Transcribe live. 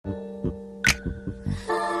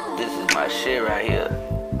My shit right here.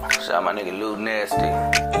 Shout out my nigga Lou Nasty.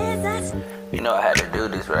 You know I had to do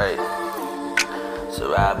this, right?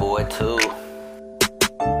 Sarai Boy 2.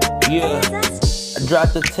 Yeah. I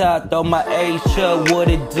dropped the top, throw my A up, what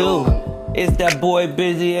it do? It's that boy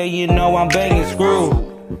Bizzie, and you know I'm banging screw.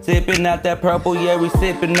 Sippin' out that purple, yeah, we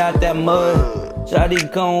sippin' out that mud.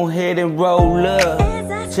 Shawty gon' ahead and roll up.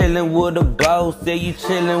 Chillin' with a boss, say you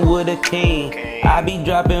chillin' with a king. I be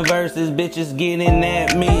dropping verses, bitches getting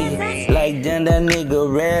at me. Like damn, that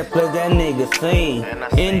nigga rap, plus that nigga sing.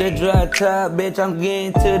 In the drop top, bitch, I'm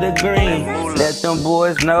getting to the green. Let them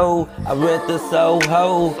boys know I read the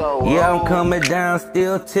Soho. Yeah, I'm coming down,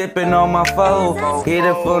 still tipping on my foe. Hit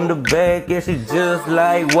it from the back, yeah, she just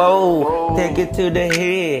like whoa. Take it to the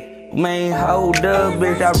head. Man, hold up,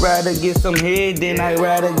 bitch, I'd rather get some head than I'd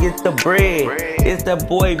rather get the bread. It's that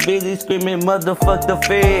boy Bizzie screaming, motherfuck the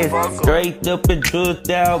feds. Straight up and dripped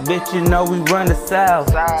out, bitch, you know we run the south.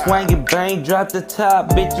 Swang it, bang, drop the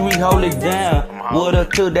top, bitch, we hold it down. What up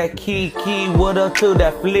to that key, what up to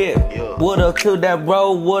that flip? What up to that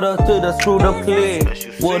roll, what up to the screw the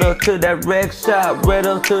clip? What up to that wreck shop, right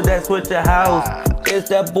up to that switcher house? It's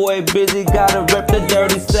that boy Bizzie, gotta rep the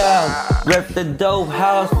dirty south. Rep the dope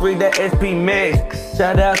house, free that SP mix.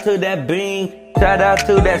 Shout out to that bean, shout out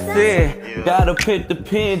to that sit. Gotta pick the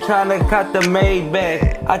pin, tryna cut the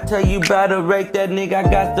Maybach. I tell you better rate that nigga, I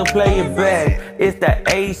got to play it back. It's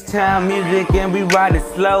that H-Town music and we ride it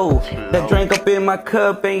slow. That drink up in my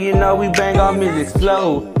cup and you know we bang our music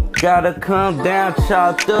slow. Gotta come down,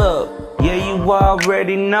 chopped up. Yeah, you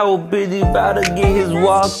already know, Bizzie bout to get his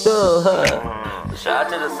walked up, huh? Shout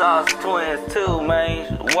out to the Sauce Twins too,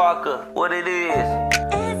 man. Walker, what it is.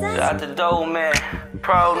 Shout out to Doe, man.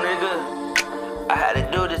 Pro nigga. I had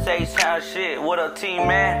to do this H-Town shit. What up, team,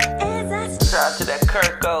 man? Shout out to that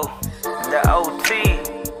Kirko, that OT.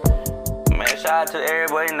 Man, shout out to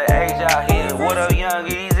everybody in the H out here. What up, Young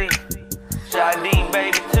Easy? Shout out D,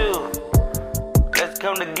 baby, too. Let's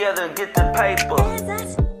come together and get the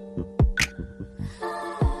paper.